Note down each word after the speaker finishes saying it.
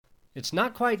It's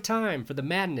not quite time for the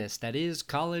madness that is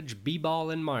college b-ball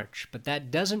in March, but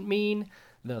that doesn't mean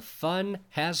the fun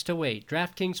has to wait.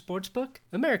 DraftKings Sportsbook,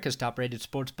 America's top-rated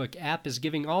sportsbook app, is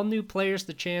giving all new players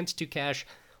the chance to cash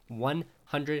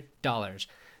 $100.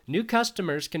 New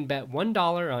customers can bet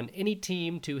 $1 on any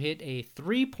team to hit a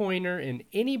three-pointer in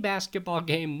any basketball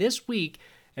game this week,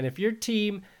 and if your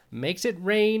team makes it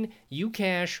rain, you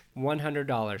cash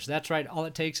 $100. That's right, all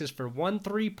it takes is for one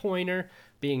three-pointer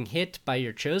being hit by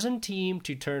your chosen team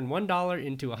to turn $1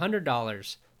 into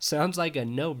 $100. Sounds like a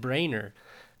no-brainer.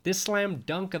 This slam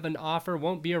dunk of an offer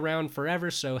won't be around forever,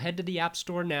 so head to the App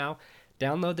Store now,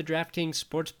 download the DraftKings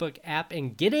Sportsbook app,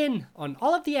 and get in on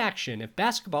all of the action. If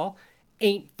basketball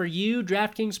ain't for you,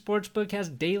 DraftKings Sportsbook has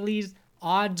daily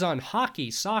odds on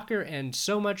hockey, soccer, and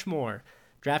so much more.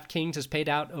 DraftKings has paid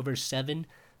out over $7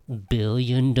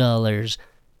 billion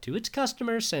to its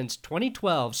customers since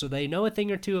 2012, so they know a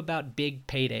thing or two about big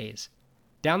paydays.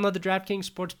 Download the DraftKings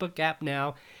Sportsbook app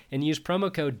now and use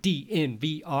promo code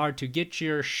DNVR to get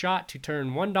your shot to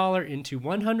turn $1 into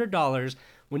 $100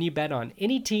 when you bet on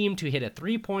any team to hit a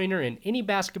three-pointer in any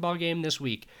basketball game this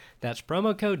week. That's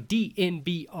promo code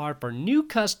DNVR for new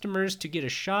customers to get a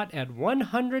shot at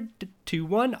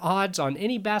 100-1 odds on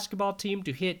any basketball team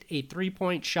to hit a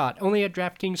three-point shot, only at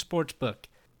DraftKings Sportsbook.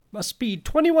 Must be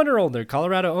 21 or older.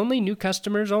 Colorado only. New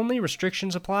customers only.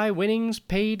 Restrictions apply. Winnings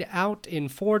paid out in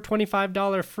 4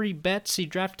 $25 free bets. See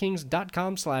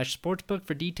DraftKings.com/sportsbook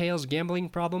for details. Gambling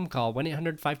problem? Call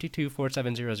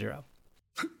 1-800-522-4700.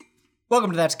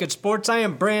 Welcome to That's Good Sports. I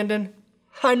am Brandon.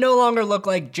 I no longer look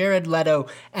like Jared Leto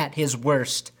at his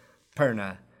worst.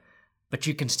 Perna. But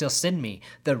you can still send me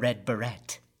the red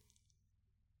beret.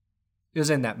 It was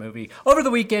in that movie. Over the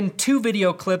weekend, 2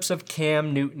 video clips of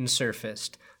Cam Newton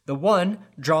surfaced. The one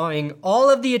drawing all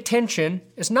of the attention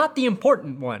is not the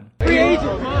important one. Free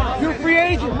agent. You're a free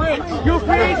agent. I'm rich. You're a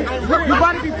free agent. You're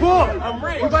about to be poor. I'm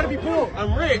rich. You're about to be poor.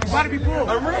 I'm rich. You're about to be poor.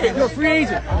 I'm rich. You're a free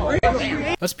agent. I'm rich.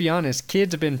 Let's be honest,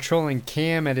 kids have been trolling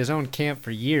Cam at his own camp for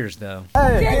years, though.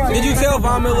 Hey, did you tell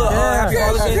Von Miller Happy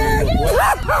Father's Day?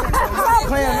 Stop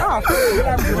playing off.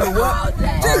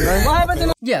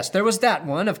 Yes, there was that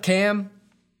one of Cam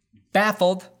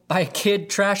baffled by a kid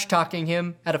trash-talking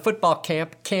him at a football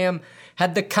camp. Cam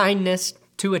had the kindness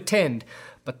to attend.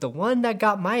 But the one that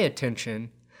got my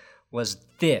attention was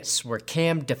this, where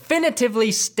Cam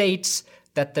definitively states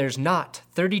that there's not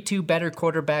 32 better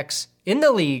quarterbacks in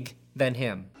the league than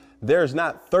him. There's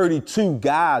not 32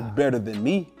 guys better than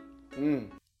me.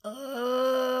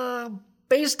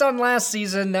 Based on last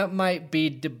season, that might be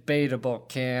debatable,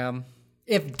 Cam.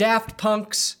 If Daft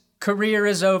Punk's career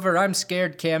is over, I'm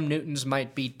scared Cam Newton's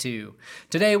might be too.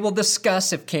 Today we'll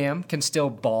discuss if Cam can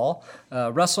still ball,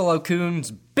 Russell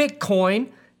Okung's Bitcoin,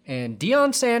 and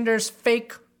Deion Sanders'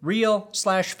 fake,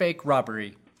 real/fake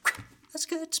robbery. That's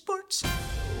good sports.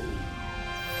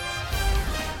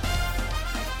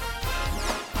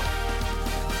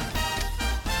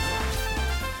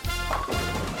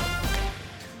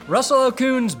 Russell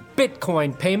Okung's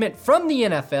Bitcoin payment from the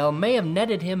NFL may have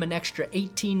netted him an extra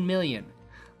 $18 million.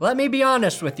 Let me be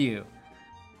honest with you.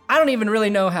 I don't even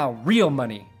really know how real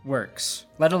money works,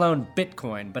 let alone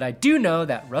Bitcoin, but I do know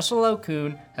that Russell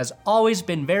Okung has always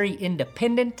been very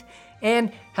independent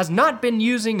and has not been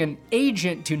using an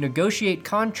agent to negotiate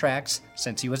contracts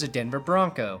since he was a Denver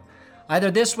Bronco.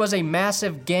 Either this was a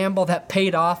massive gamble that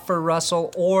paid off for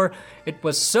Russell, or it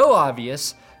was so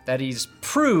obvious that he's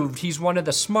proved he's one of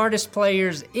the smartest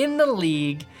players in the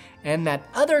league and that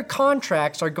other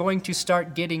contracts are going to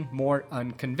start getting more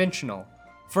unconventional.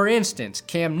 For instance,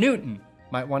 Cam Newton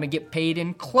might want to get paid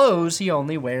in clothes he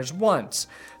only wears once.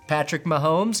 Patrick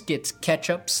Mahomes gets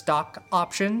ketchup stock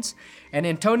options, and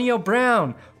Antonio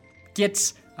Brown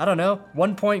gets,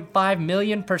 $1.5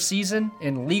 million per season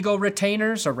in legal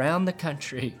retainers around the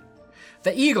country.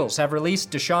 The Eagles have released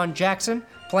Deshaun Jackson,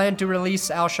 plan to release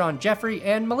Alshon Jeffrey,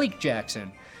 and Malik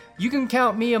Jackson. You can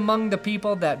count me among the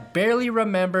people that barely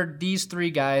remembered these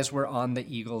 3 guys were on the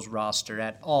Eagles roster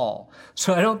at all.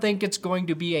 So I don't think it's going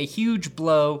to be a huge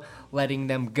blow letting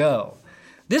them go.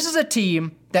 This is a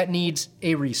team that needs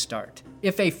a restart.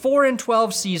 If a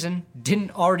 4-12 season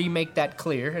didn't already make that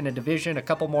clear, in a division, a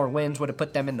couple more wins would have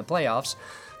put them in the playoffs,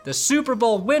 the Super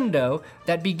Bowl window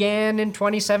that began in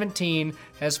 2017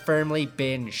 has firmly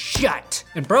been shut.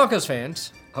 And Broncos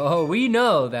fans, we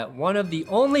know that one of the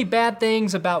only bad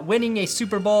things about winning a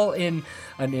Super Bowl in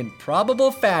an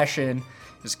improbable fashion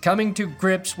is coming to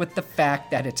grips with the fact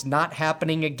that it's not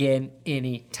happening again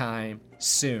anytime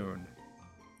soon.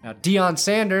 Now, Deion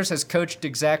Sanders has coached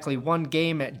exactly 1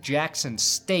 game at Jackson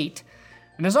State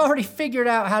and has already figured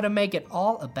out how to make it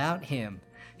all about him.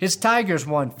 His Tigers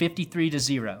won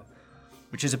 53-0.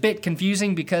 which is a bit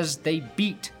confusing because they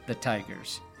beat the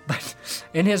Tigers. But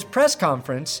in his press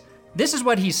conference, this is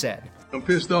what he said. I'm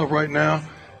pissed off right now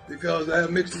because I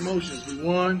have mixed emotions. We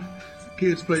won, the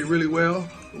kids played really well.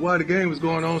 While the game was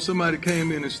going on, somebody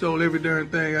came in and stole every darn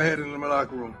thing I had in my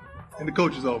locker room, in the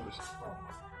coach's office.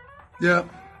 Yeah,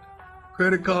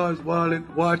 credit cards, wallet,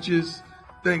 watches.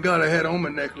 Thank God I had on my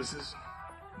necklaces.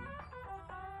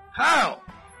 How?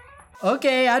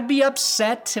 Okay, I'd be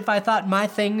upset if I thought my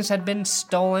things had been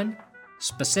stolen.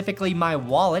 Specifically my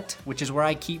wallet, which is where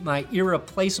I keep my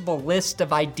irreplaceable list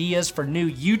of ideas for new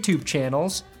YouTube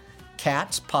channels.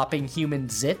 Cats popping human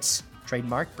zits.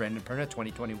 Trademark, Brandon Perna,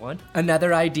 2021.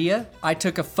 Another idea, I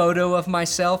took a photo of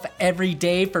myself every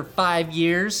day for 5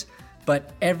 years,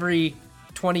 but every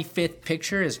 25th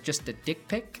picture is just a dick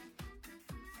pic.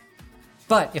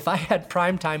 But if I had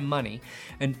primetime money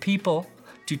and people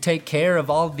to take care of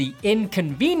all the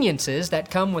inconveniences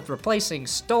that come with replacing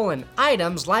stolen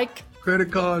items like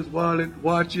credit cards, wallet,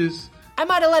 watches. I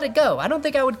might have let it go. I don't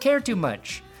think I would care too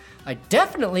much. I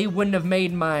definitely wouldn't have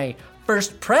made my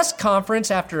first press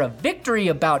conference after a victory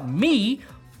about me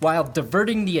while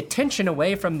diverting the attention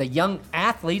away from the young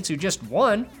athletes who just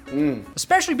won.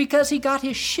 Especially because he got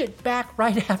his shit back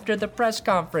right after the press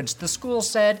conference. The school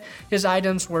said his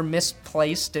items were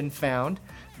misplaced and found.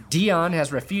 Deion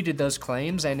has refuted those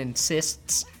claims and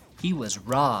insists he was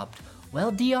robbed.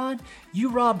 Well, Deion, you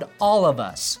robbed all of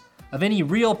us of any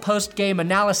real post-game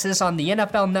analysis on the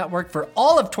NFL Network for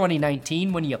all of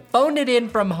 2019 when you phoned it in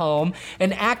from home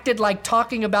and acted like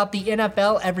talking about the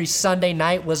NFL every Sunday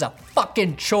night was a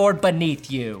fucking chore beneath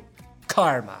you.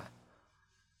 Karma.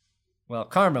 Well,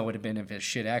 karma would have been if his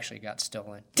shit actually got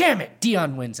stolen. Damn it,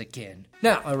 Deion wins again.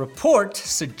 Now, a report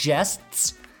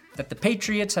suggests that the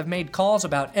Patriots have made calls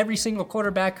about every single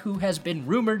quarterback who has been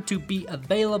rumored to be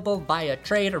available via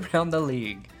trade around the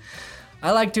league. I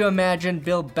like to imagine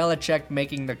Bill Belichick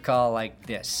making the call like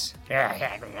this. Hey,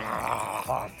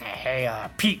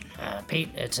 Pete,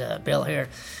 it's Bill here.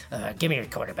 Give me your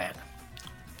quarterback.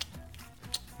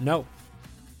 No.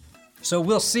 So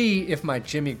we'll see if my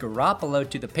Jimmy Garoppolo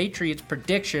to the Patriots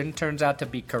prediction turns out to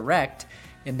be correct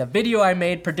in the video I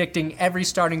made predicting every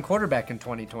starting quarterback in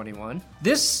 2021.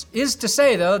 This is to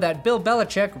say, though, that Bill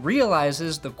Belichick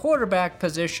realizes the quarterback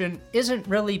position isn't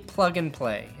really plug and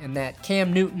play, and that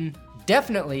Cam Newton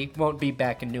definitely won't be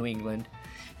back in New England,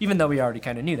 even though we already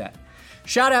kind of knew that.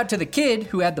 Shout out to the kid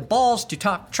who had the balls to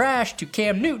talk trash to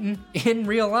Cam Newton in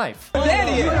real life.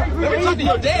 Daddy, let me talk to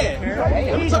your dad.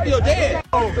 Let me talk to your dad.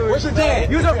 Where's your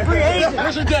dad? You're a free agent.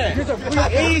 Where's your dad? You're a free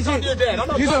agent. Talk to your dad. I'm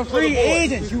not You're a talking to free the boy.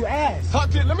 agent. You ass. Talk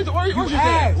to, let me, where's your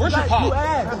dad? Where's your pop? You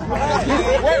ass.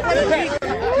 Where's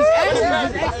your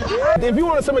dad? If you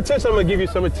wanted some attention, I'm gonna give you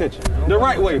some attention. The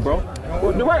right way, bro.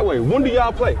 The right way. When do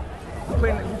y'all play? We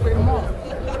play tomorrow.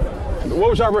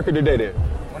 What was y'all record today then?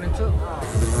 1-2.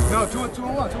 No,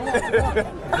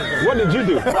 2-1. What did you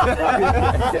do?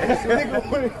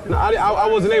 No, I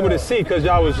wasn't able to see because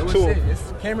y'all was too.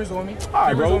 Cameras on me. All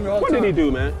right, bro. What did he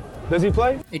do, man? Does he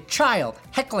play? A child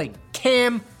heckling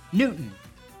Cam Newton.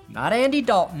 Not Andy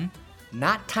Dalton,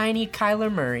 not tiny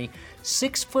Kyler Murray,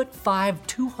 6'5",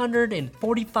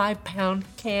 245-pound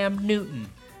Cam Newton.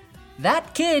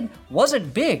 That kid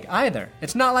wasn't big either.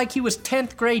 It's not like he was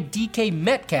 10th grade DK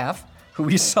Metcalf, who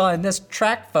we saw in this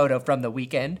track photo from the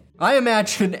weekend. I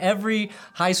imagine every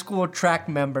high school track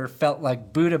member felt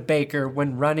like Buda Baker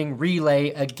when running relay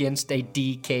against a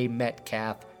DK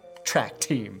Metcalf track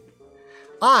team.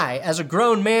 I, as a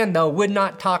grown man though, would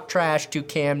not talk trash to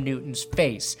Cam Newton's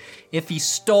face. If he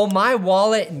stole my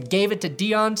wallet and gave it to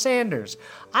Deion Sanders,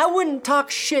 I wouldn't talk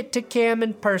shit to Cam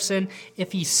in person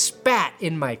if he spat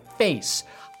in my face.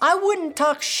 I wouldn't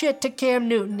talk shit to Cam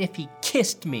Newton if he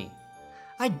kissed me.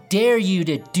 I dare you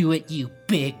to do it, you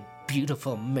big,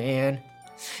 beautiful man.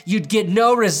 You'd get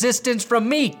no resistance from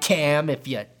me, Cam, if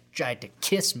you tried to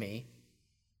kiss me.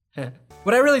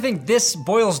 What I really think this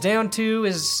boils down to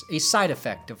is a side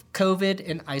effect of COVID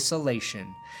and isolation.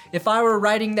 If I were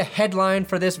writing the headline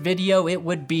for this video, it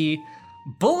would be,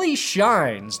 "Bully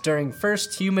shines during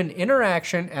first human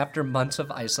interaction after months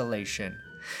of isolation."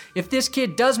 If this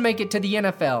kid does make it to the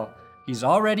NFL, he's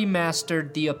already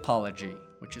mastered the apology,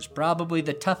 which is probably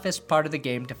the toughest part of the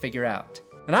game to figure out.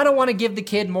 And I don't want to give the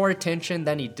kid more attention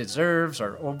than he deserves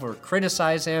or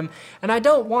over-criticize him, and I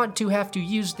don't want to have to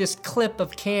use this clip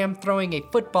of Cam throwing a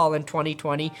football in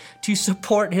 2020 to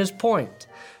support his point.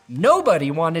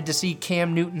 Nobody wanted to see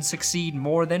Cam Newton succeed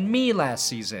more than me last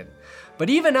season, but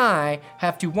even I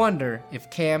have to wonder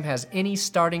if Cam has any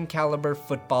starting caliber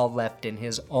football left in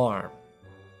his arm,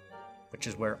 which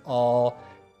is where all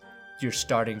your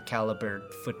starting caliber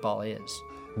football is.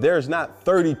 there's not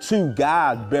 32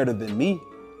 guys better than me.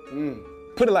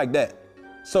 Put it like that.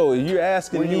 So if you're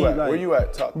asking me, like, where you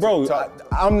at?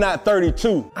 I'm not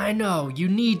 32. I know, you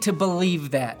need to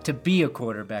believe that to be a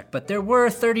quarterback, but there were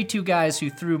 32 guys who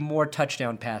threw more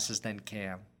touchdown passes than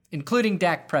Cam, including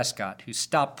Dak Prescott, who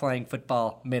stopped playing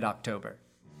football mid-October.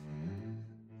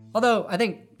 Although, I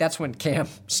think that's when Cam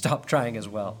stopped trying as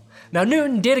well. Now,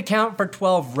 Newton did account for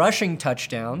 12 rushing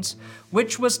touchdowns,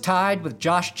 which was tied with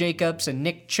Josh Jacobs and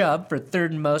Nick Chubb for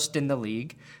third most in the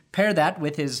league. Pair that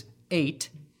with his 8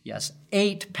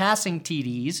 passing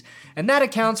TDs, and that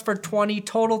accounts for 20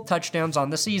 total touchdowns on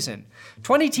the season.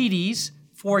 20 TDs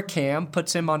for Cam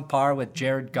puts him on par with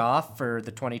Jared Goff for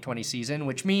the 2020 season,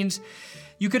 which means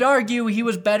you could argue he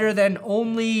was better than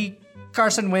only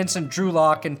Carson Wentz and Drew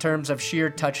Lock in terms of sheer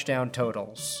touchdown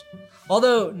totals.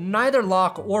 Although neither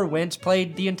Lock or Wentz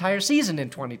played the entire season in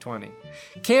 2020.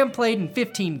 Cam played in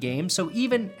 15 games, so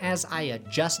even as I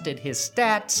adjusted his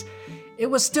stats, it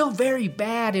was still very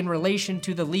bad in relation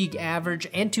to the league average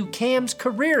and to Cam's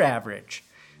career average.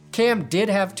 Cam did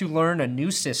have to learn a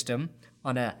new system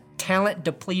on a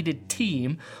talent-depleted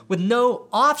team with no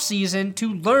offseason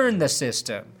to learn the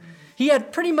system. He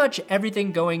had pretty much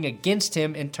everything going against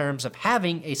him in terms of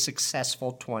having a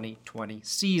successful 2020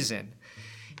 season.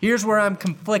 Here's where I'm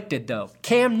conflicted though.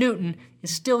 Cam Newton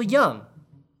is still young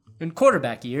in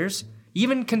quarterback years,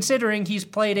 even considering he's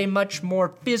played a much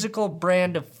more physical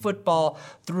brand of football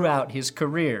throughout his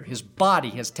career. His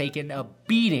body has taken a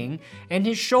beating, and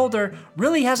his shoulder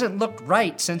really hasn't looked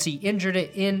right since he injured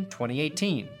it in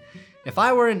 2018. If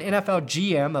I were an NFL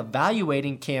GM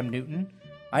evaluating Cam Newton,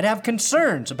 I'd have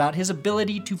concerns about his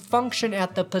ability to function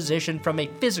at the position from a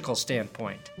physical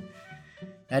standpoint.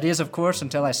 That is, of course,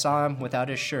 until I saw him without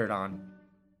his shirt on.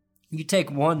 You take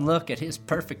one look at his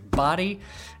perfect body,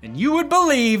 and you would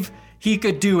believe he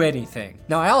could do anything.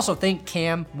 Now, I also think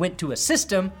Cam went to a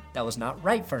system that was not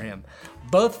right for him,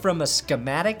 both from a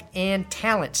schematic and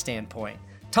talent standpoint.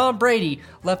 Tom Brady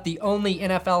left the only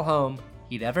NFL home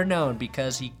he'd ever known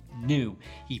because he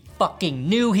fucking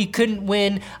knew he couldn't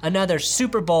win another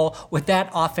Super Bowl with that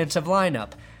offensive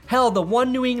lineup. Hell, the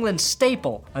one New England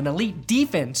staple, an elite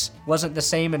defense, wasn't the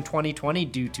same in 2020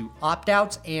 due to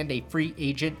opt-outs and a free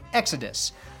agent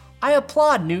exodus. I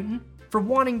applaud Newton for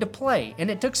wanting to play, and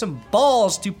it took some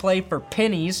balls to play for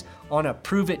pennies on a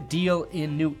prove-it deal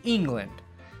in New England.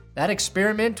 That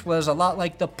experiment was a lot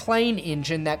like the plane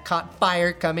engine that caught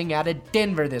fire coming out of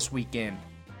Denver this weekend.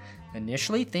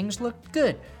 Initially, things looked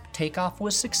good. Takeoff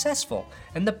was successful,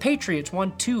 and the Patriots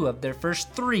won 2 of their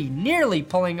first 3, nearly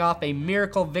pulling off a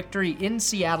miracle victory in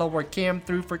Seattle where Cam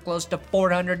threw for close to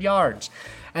 400 yards.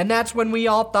 And that's when we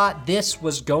all thought this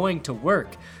was going to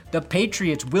work. The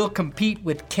Patriots will compete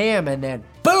with Cam, and then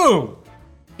boom!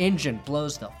 Engine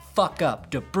blows the fuck up.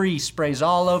 Debris sprays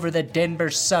all over the Denver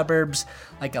suburbs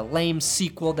like a lame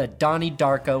sequel to Donnie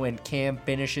Darko, and Cam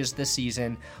finishes the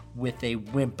season with a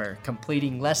whimper,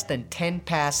 completing less than 10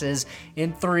 passes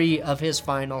in 3 of his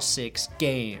final 6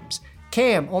 games.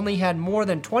 Cam only had more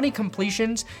than 20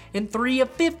 completions in 3 of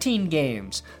 15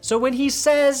 games. So when he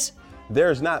says,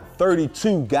 there's not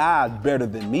 32 guys better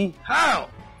than me. How?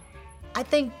 I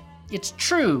think it's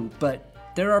true, but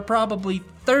there are probably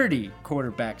 30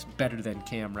 quarterbacks better than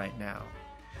Cam right now.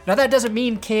 Now that doesn't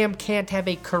mean Cam can't have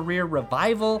a career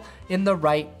revival in the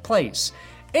right place.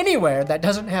 Anywhere that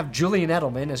doesn't have Julian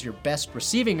Edelman as your best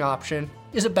receiving option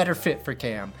is a better fit for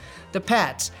Cam. The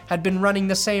Pats had been running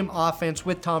the same offense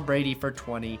with Tom Brady for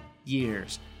 20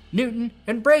 years. Newton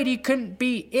and Brady couldn't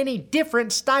be any different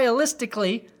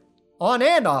stylistically on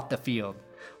and off the field.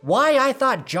 Why I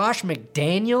thought Josh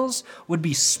McDaniels would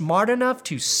be smart enough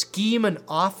to scheme an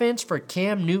offense for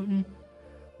Cam Newton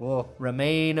will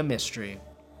remain a mystery.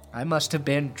 I must have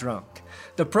been drunk.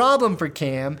 The problem for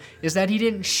Cam is that he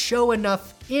didn't show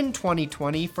enough in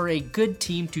 2020 for a good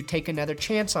team to take another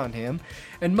chance on him,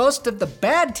 and most of the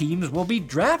bad teams will be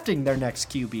drafting their next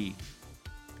QB.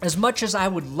 As much as I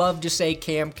would love to say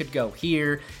Cam could go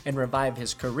here and revive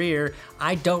his career,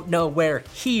 I don't know where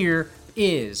here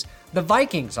is. The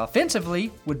Vikings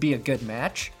offensively would be a good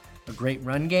match. A great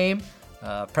run game,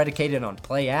 predicated on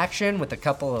play action with a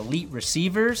couple elite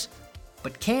receivers.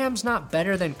 But Cam's not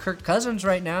better than Kirk Cousins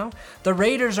right now. The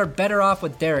Raiders are better off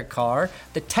with Derek Carr.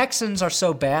 The Texans are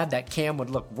so bad that Cam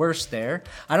would look worse there.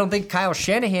 I don't think Kyle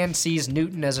Shanahan sees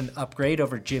Newton as an upgrade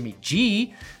over Jimmy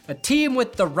G. A team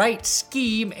with the right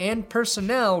scheme and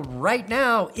personnel right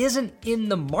now isn't in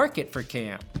the market for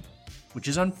Cam, which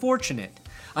is unfortunate.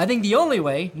 I think the only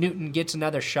way Newton gets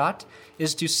another shot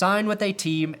is to sign with a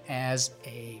team as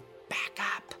a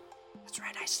backup. That's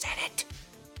right, I said it.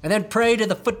 and then pray to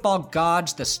the football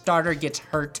gods the starter gets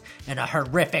hurt in a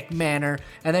horrific manner,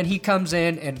 and then he comes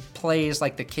in and plays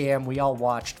like the Cam we all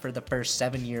watched for the first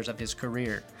 7 years of his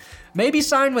career. Maybe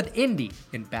sign with Indy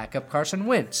and back up Carson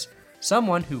Wentz,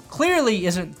 someone who clearly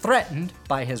isn't threatened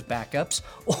by his backups.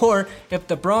 Or if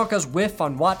the Broncos whiff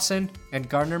on Watson and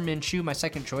Gardner Minshew, my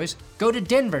second choice, go to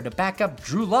Denver to back up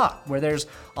Drew Lock, where there's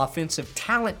offensive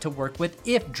talent to work with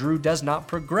if Drew does not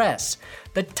progress.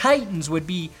 The Titans would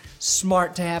be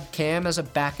smart to have Cam as a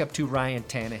backup to Ryan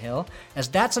Tannehill, as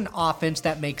that's an offense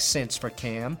that makes sense for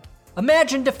Cam.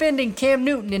 Imagine defending Cam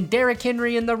Newton and Derrick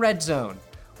Henry in the red zone.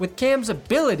 With Cam's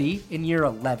ability in year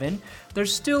 11,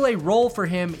 there's still a role for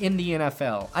him in the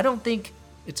NFL. I don't think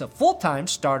it's a full-time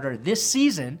starter this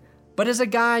season, but as a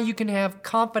guy you can have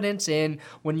confidence in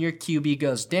when your QB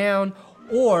goes down,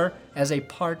 or as a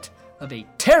part of a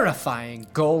terrifying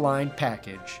goal line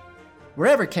package.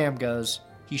 Wherever Cam goes,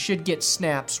 he should get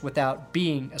snaps without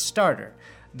being a starter.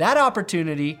 That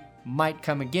opportunity might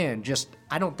come again, just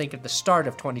I don't think at the start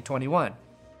of 2021.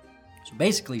 So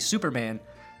basically, Superman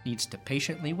needs to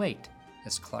patiently wait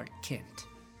as Clark Kent.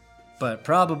 But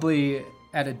probably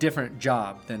at a different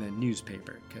job than a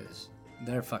newspaper, because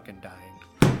they're fucking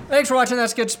dying. Thanks for watching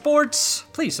That's Good Sports.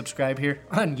 Please subscribe here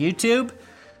on YouTube.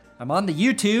 I'm on the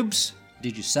YouTubes.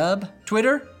 Did you sub?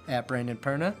 Twitter,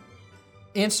 @BrandonPerna.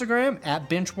 Instagram,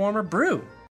 @BenchWarmerBrew.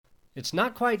 It's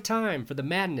not quite time for the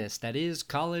madness that is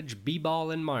college b-ball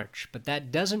in March, but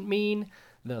that doesn't mean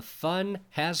the fun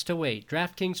has to wait.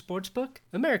 DraftKings Sportsbook,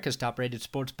 America's top-rated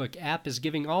sportsbook app, is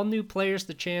giving all new players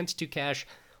the chance to cash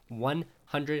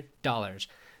 $100.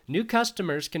 New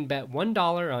customers can bet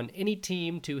 $1 on any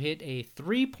team to hit a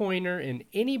three-pointer in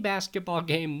any basketball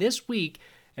game this week,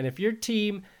 and if your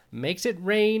team makes it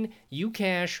rain, you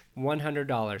cash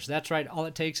 $100. That's right, all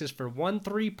it takes is for one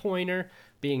three-pointer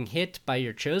being hit by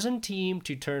your chosen team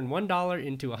to turn $1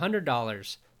 into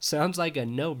 $100. Sounds like a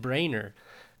no-brainer.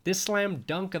 This slam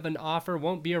dunk of an offer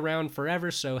won't be around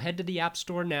forever, so head to the App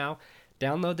Store now,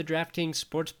 download the DraftKings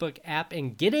Sportsbook app,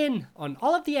 and get in on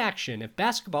all of the action. If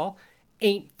basketball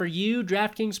ain't for you,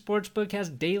 DraftKings Sportsbook has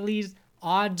daily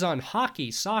odds on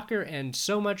hockey, soccer, and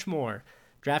so much more.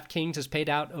 DraftKings has paid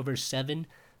out over $7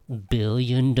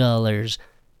 billion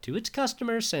to its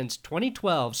customers since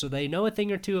 2012, so they know a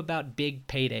thing or two about big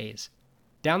paydays.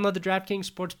 Download the DraftKings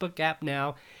Sportsbook app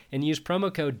now and use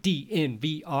promo code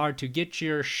DNVR to get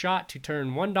your shot to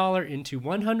turn $1 into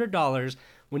 $100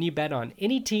 when you bet on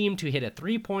any team to hit a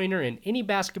three-pointer in any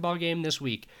basketball game this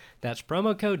week. That's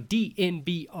promo code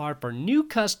DNVR for new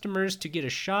customers to get a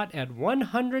shot at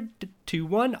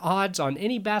 100-1 odds on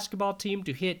any basketball team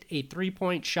to hit a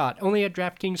three-point shot, only at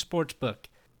DraftKings Sportsbook.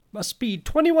 Must be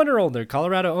 21 or older.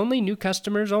 Colorado only. New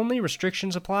customers only.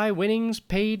 Restrictions apply. Winnings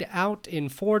paid out in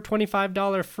 4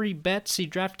 $25 free bets. See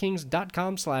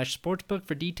DraftKings.com/sportsbook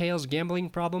for details. Gambling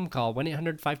problem? Call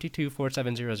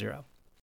 1-800-522-4700.